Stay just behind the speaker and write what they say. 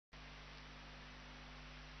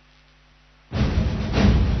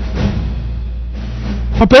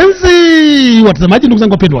Wapenzi watazamaji, ndugu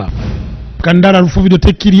zangu wapendwa, Kandara Rufufu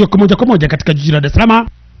Videotech iliyoko moja kwa moja katika jiji la Dar es Salaam,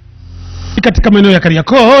 katika maeneo ya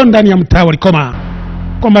Kariakoo ndani ya mtaa wa Likoma,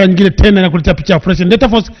 kwa mara nyingine tena nakuletea picha ya Operation Delta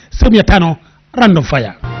Force sehemu ya 5 Random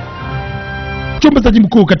Fire. Mchombezaji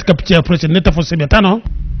mkuu katika picha ya Operation Delta Force sehemu ya 5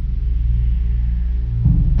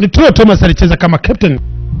 ni Thomas, alicheza kama Captain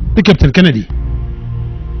Kennedy.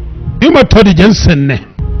 Yuma Todd Jensen,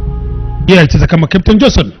 yeye alicheza kama Captain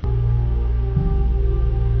Johnson.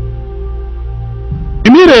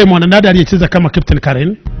 Emire mwanadada aliyecheza kama Captain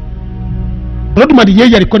Karen. Rodman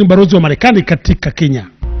yeye alikuwa ni balozi wa Marekani katika Kenya.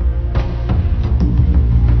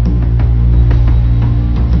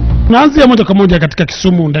 Tunaanzia moja kwa moja katika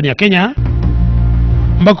Kisumu ndani ya Kenya,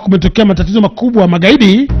 ambako kumetokea matatizo makubwa.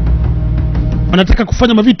 Magaidi wanataka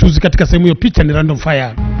kufanya mavituzi katika sehemu hiyo. Picha ni Random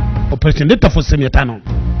Fire Operation Delta Force sehemu ya 5.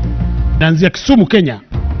 Naanzia Kisumu, Kenya,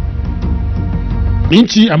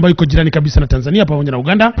 nchi ambayo iko jirani kabisa na Tanzania pamoja na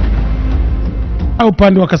Uganda, au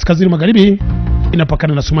upande wa kaskazini magharibi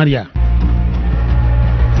inapakana na Somalia.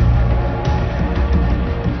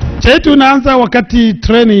 Chetu unaanza wakati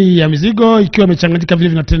treni ya mizigo ikiwa imechanganyika vile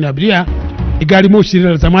na treni ya abiria, gari moshi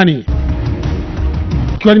la zamani,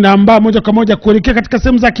 ikiwa linaambaa moja kwa moja kuelekea katika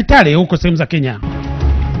sehemu za Kitale huko sehemu za Kenya.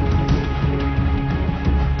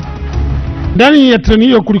 Ndani ya treni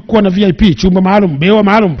hiyo kulikuwa na VIP, chumba maalum, bewa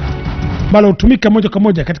maalum ambalo hutumika moja kwa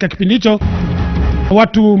moja katika kipindi hicho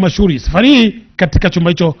watu mashuhuri. Safari hii katika chumba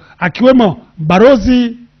hicho akiwemo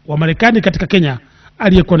balozi wa Marekani katika Kenya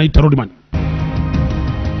aliyekuwa anaitwa Rodman.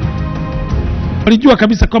 Walijua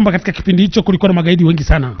kabisa kwamba katika kipindi hicho kulikuwa na magaidi wengi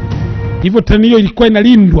sana. Hivyo treni hiyo ilikuwa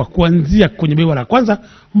inalindwa kuanzia kwenye bewa la kwanza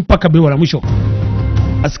mpaka bewa la mwisho.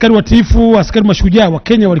 Askari watiifu, askari mashujaa wa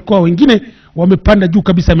Kenya walikuwa wengine wamepanda juu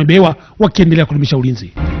kabisa yamebewa wakiendelea kudumisha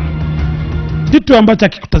ulinzi. Kitu ambacho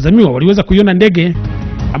hakikutazamiwa, waliweza kuiona ndege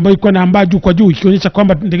ambayo ilikuwa inaambaa juu kwa juu, ikionyesha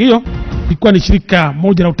kwamba ndege hiyo ilikuwa ni shirika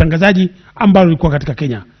moja la utangazaji ambalo lilikuwa katika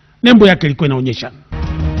Kenya. Nembo yake ilikuwa inaonyesha.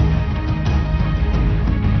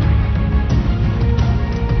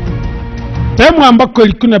 Sehemu ambako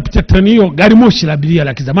ilikuwa inapita treni hiyo, gari moshi la abiria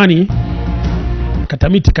la kizamani,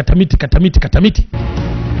 katamiti.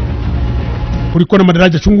 Kulikuwa na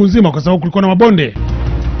madaraja chungu nzima kwa sababu kulikuwa na mabonde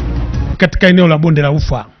katika eneo la bonde la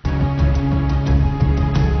Ufa.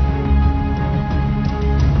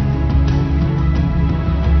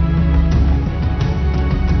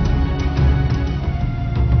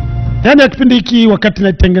 Ndani ya kipindi hiki wakati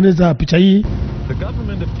naitengeneza picha hii,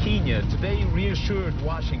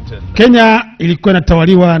 Kenya ilikuwa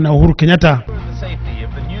inatawaliwa na Uhuru Kenyatta,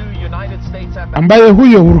 ambaye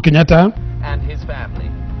huyo Uhuru Kenyatta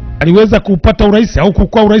aliweza kupata urais au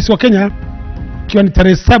kukua urais wa Kenya ikiwa ni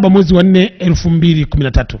tarehe 7 mwezi wa 4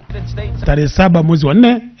 2013. Tarehe 7 mwezi wa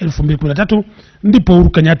 4 2013 ndipo Uhuru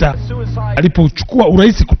Kenyatta alipochukua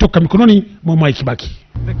urais kutoka mikononi mwa Mwai Kibaki.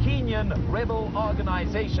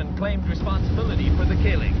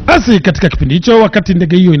 Basi katika kipindi hicho wakati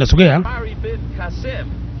ndege hiyo inasogea,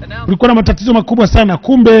 kulikuwa na matatizo makubwa sana.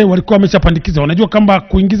 Kumbe walikuwa wameshapandikiza, wanajua kwamba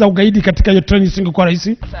kuingiza ugaidi katika hiyo treni singekuwa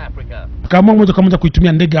rahisi. Kama moja kwa moja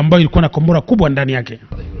kuitumia ndege ambayo ilikuwa na kombora kubwa ndani yake.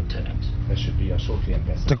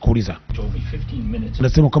 Takuuliza,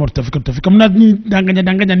 unasema kama tutafika,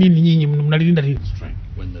 mnadanganya nini nyinyi, mnalinda nini?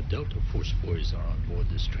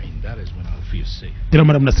 Kila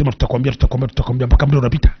mara mnasema tutakwambia mpaka muda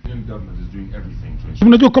unapita.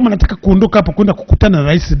 Unajua kama nataka kuondoka hapa kwenda kukutana na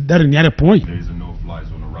Rais Daniel Arap Moi.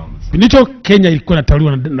 Ndicho Kenya ilikuwa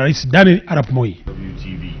inatawaliwa na Rais Daniel Arap Moi.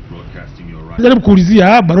 Jaribu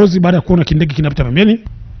kuulizia balozi baada ya kuona kindege kinapita pembeni.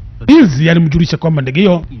 Hizi alimjulisha kwamba ndege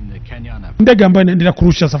hiyo ndege ambayo inaendelea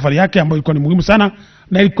kurusha safari yake ambayo ilikuwa ni muhimu sana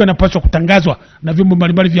na ilikuwa inapaswa kutangazwa na vyombo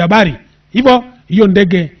mbalimbali vya habari. Hivyo hiyo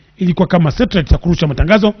ndege ilikuwa kama satellite ya kurusha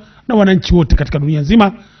matangazo na wananchi wote katika dunia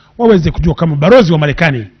nzima waweze kujua kama balozi wa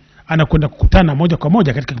Marekani anakwenda kukutana moja kwa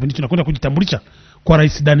moja katika kipindi hicho na kwenda kujitambulisha kwa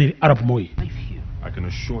Rais Daniel Arap Moi. I can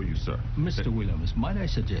assure you, sir. Mr. Williams, might I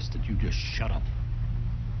suggest that you just shut up?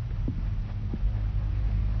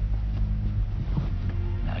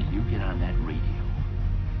 Now you get on that radio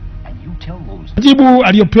and you tell those... Jibu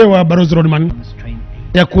aliyopewa balozi Rodman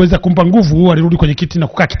ya kuweza kumpa nguvu, alirudi kwenye kiti na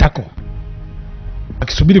kukaa kitako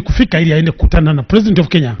akisubiri kufika ili aende kukutana na President of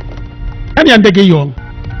Kenya. Yaani ya ndege hiyo.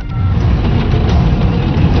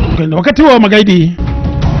 Wakati huo magaidi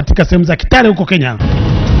katika sehemu za Kitale huko Kenya,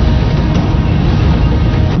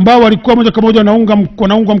 ambao walikuwa moja kwa moja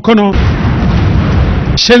wanaunga mkono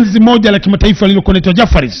shenzi moja la kimataifa lililokuwa linaitwa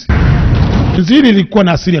Jafaris. Shenzi hili lilikuwa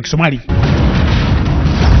na asili ya Kisomali.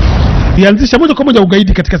 Lianzisha moja kwa moja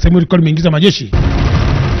ugaidi katika sehemu ilikuwa limeingiza majeshi.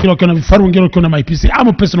 Kila wakiwa na vifaru, wengine wakiwa na MPC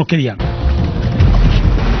ama personal carrier.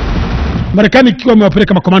 Marekani ikiwa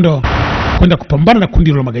imewapeleka makomando kwenda kupambana na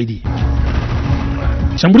kundi la magaidi.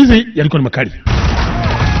 Shambulizi yalikuwa ni makali.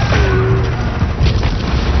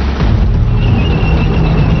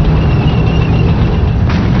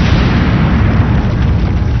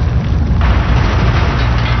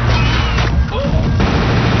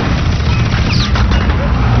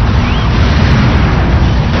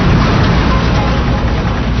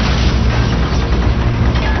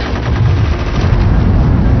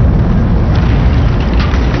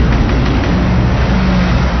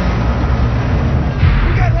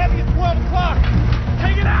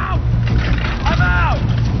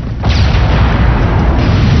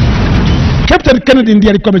 Captain Kennedy ndiye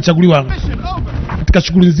alikuwa amechaguliwa katika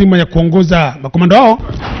shughuli nzima ya kuongoza makomando hao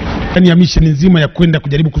ndani ya mission nzima ya kwenda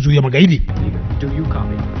kujaribu kuzuia magaidi. Do you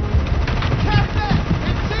copy?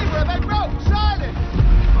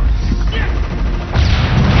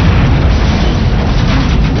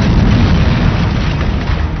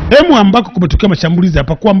 Sehemu ambako kumetokea mashambulizi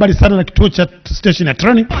hapakuwa mbali sana na kituo cha station ya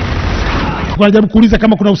treni. Wanajaribu kuuliza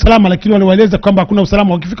kama kuna usalama, lakini waliwaeleza kwamba hakuna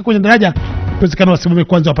usalama. Wakifika kwenye daraja, inawezekana wasimame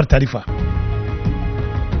kwanza wapate taarifa.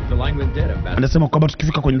 Anasema kwamba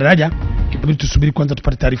tukifika kwenye daraja, inabidi tusubiri kwanza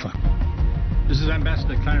tupate taarifa. This is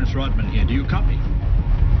Ambassador Clarence Rodman here. Do you copy?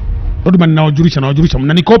 Rodman nawajulisha,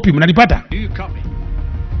 mnanikopi, mnanipata? Do you copy?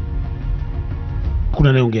 Kuna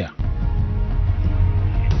anayeongea.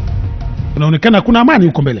 Unaonekana hakuna amani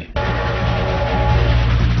huko mbele.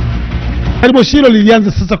 Karibu shilo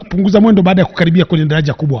lilianza sasa kupunguza mwendo baada ya kukaribia kwenye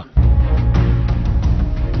daraja kubwa.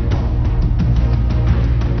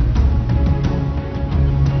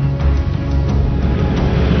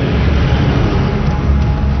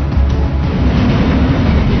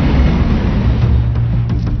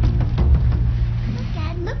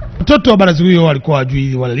 Mtoto wa baraza huyo walikuwa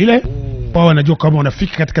wajui wala lile. Wao wanajua kama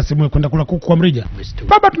wanafika katika sehemu ya kwenda kula kuku kwa mrija.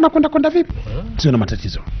 Baba, tunakwenda vipi? Sio na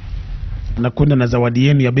matatizo. Nakwenda na zawadi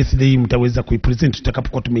yenu ya birthday, mtaweza kuipresent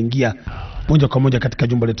tutakapokuwa tumeingia moja kwa moja katika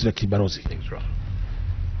jumba letu la kibarozi.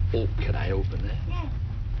 Oh, can I open that?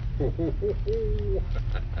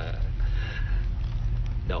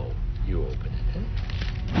 No, you open it.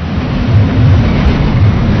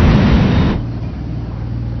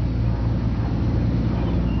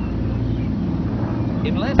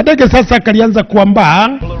 Kadege sasa kalianza kuambaa.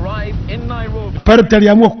 Pilot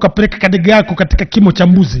aliamua kukapeleka kadege yako katika kimo cha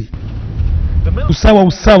mbuzi.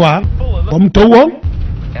 Usawa wa mto huo.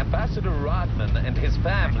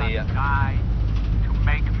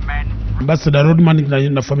 Ambassador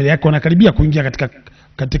Rodman na familia yake wanakaribia kuingia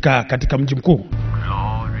katika mji mkuu.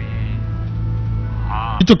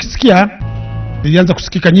 Hicho kisikia ilianza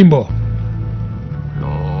kusikika nyimbo.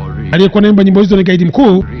 Aliyekuwa naimba nyimbo hizo ni gaidi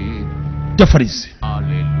mkuu Jafaris.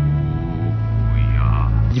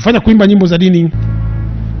 Akijifanya kuimba nyimbo za dini,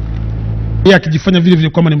 yeye akijifanya vile vile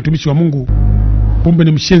kama ni mtumishi wa Mungu, kumbe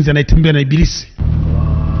ni mshenzi anayetembea na ibilisi.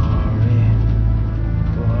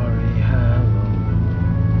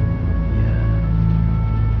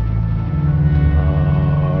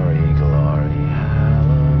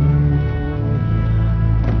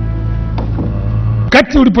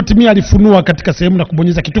 Wakati ulipotimia alifunua katika sehemu na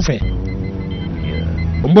kubonyeza kitufe.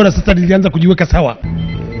 Bombora sasa lilianza kujiweka sawa.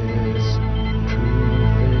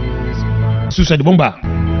 Suicide bomba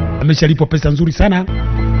ameshalipwa pesa nzuri sana.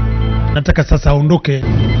 Nataka sasa aondoke,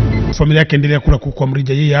 familia yake endelea kula kuku kwa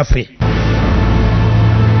mrija, yeye afe.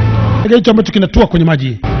 Ndege hicho ambacho kinatua kwenye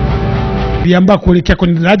maji liambaa kuelekea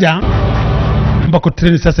kwenye daraja ambako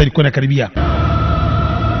treni sasa ilikuwa inakaribia.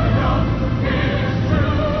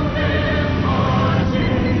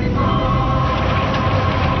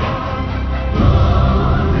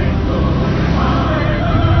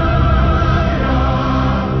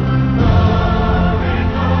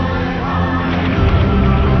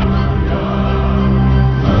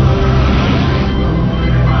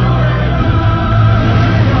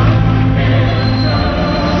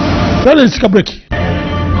 Sasa nishika breki.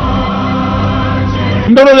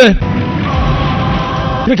 Ndolole.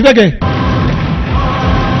 Kidege.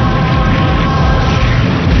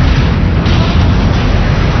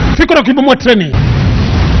 Fiko na kuibomoa treni.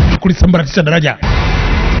 Kulisambaratisha daraja.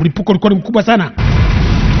 Mlipuko ulikuwa ni mkubwa sana.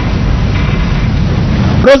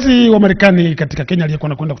 Rozi wa Marekani katika Kenya aliyekuwa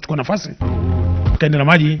anakwenda kuchukua nafasi kaenda na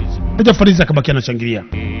maji. Jafaris akabakia anashangilia.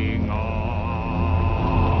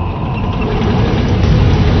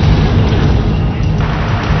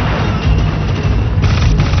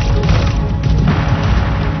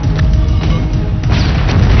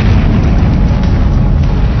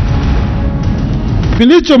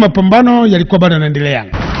 Kipindi mapambano yalikuwa bado yanaendelea.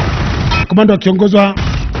 Komando akiongozwa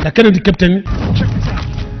na Kennedy Captain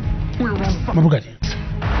Mabugati.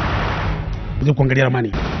 Ndio kuangalia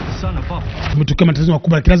ramani. Son of a... Tumetokea matatizo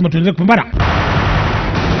makubwa, lakini lazima tuendelee kupambana.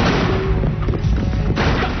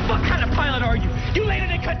 What kind of pilot are you? You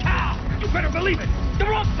landed in Qatar. You better believe it. The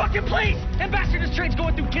wrong fucking place. Ambassador's train's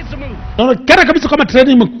going through Kisumu. Naona kabisa kama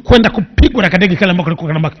treni imekwenda kupigwa na kadege kale ambako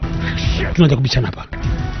kulikuwa kana tunaanza kubishana hapa.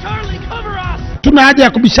 Charlie, cover us. Tuna haja ya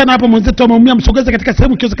kubishana hapa, mwenzetu ameumia, msogeze katika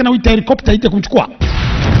sehemu ikiwezekana, uite helikopta ije kumchukua. How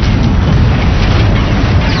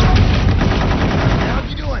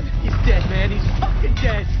you doing? He's dead, man. He's fucking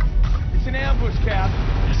dead. It's an ambush, Cap.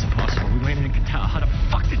 That's impossible. We landed in Qatar. How the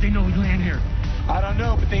fuck did they know we'd land here? I don't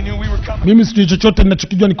know, but they knew we were coming. Mimi sijui chochote,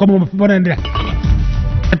 ninachokijua ni kwamba mapambano yanaendelea.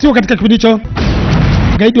 Katika kipindi hicho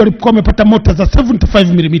gaidi walikuwa wamepata mota za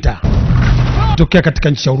 75mm kutokea katika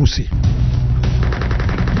nchi ya Urusi.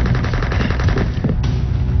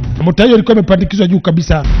 Na mota hiyo ilikuwa imepandikizwa juu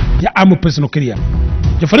kabisa ya Army Personal Carrier.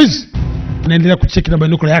 Jeffries anaendelea kucheki na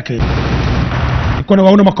binokula yake. Alikuwa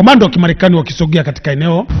anawaona makomando wa Kimarekani wakisogea katika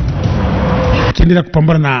eneo, akiendelea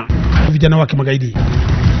kupambana na vijana wake magaidi.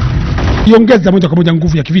 Iongeza moja kwa moja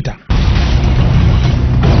nguvu ya kivita.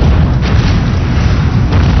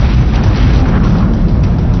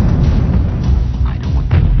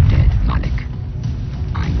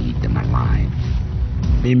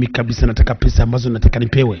 Mimi kabisa nataka pesa ambazo nataka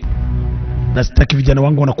nipewe. Na sitaki vijana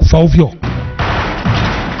wangu wanakufa ovyo.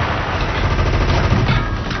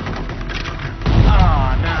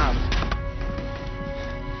 Now.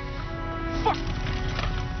 Fuck.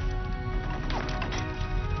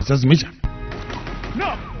 Sasa zimeisha. No.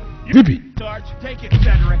 Vipi? Sarge, take it,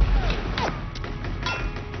 Cedric.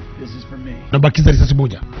 This is for me. Nabakiza risasi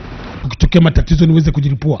moja. Ukitokea matatizo niweze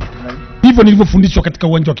kujilipua. Hivyo nilivyofundishwa katika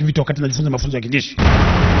uwanja wa kivita wakati najifunza mafunzo ya kijeshi.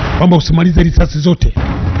 Kwamba usimalize risasi zote.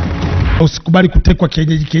 Usikubali kutekwa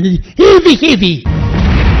kienyeji hivi.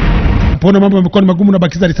 Unapoona mambo yamekuwa magumu,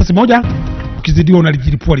 unabakiza risasi moja, ukizidiwa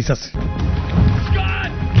unalijilipua risasi.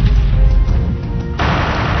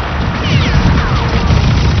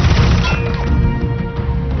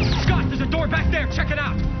 Scott, there's a door back there. Check it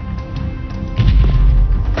out.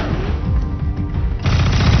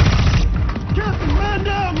 Captain, man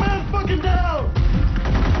down, man fucking down.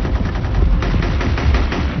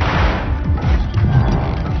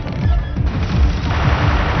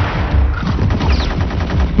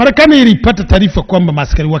 Marekani ilipata taarifa kwamba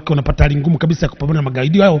maaskari wake wanapata hali ngumu kabisa ya kupambana na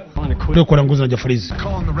magaidi wao leo kwa nguzo na Jeffries.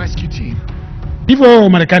 Hivyo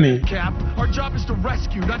Marekani Cap, our job is to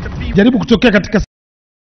rescue, not to be... jaribu kutokea katika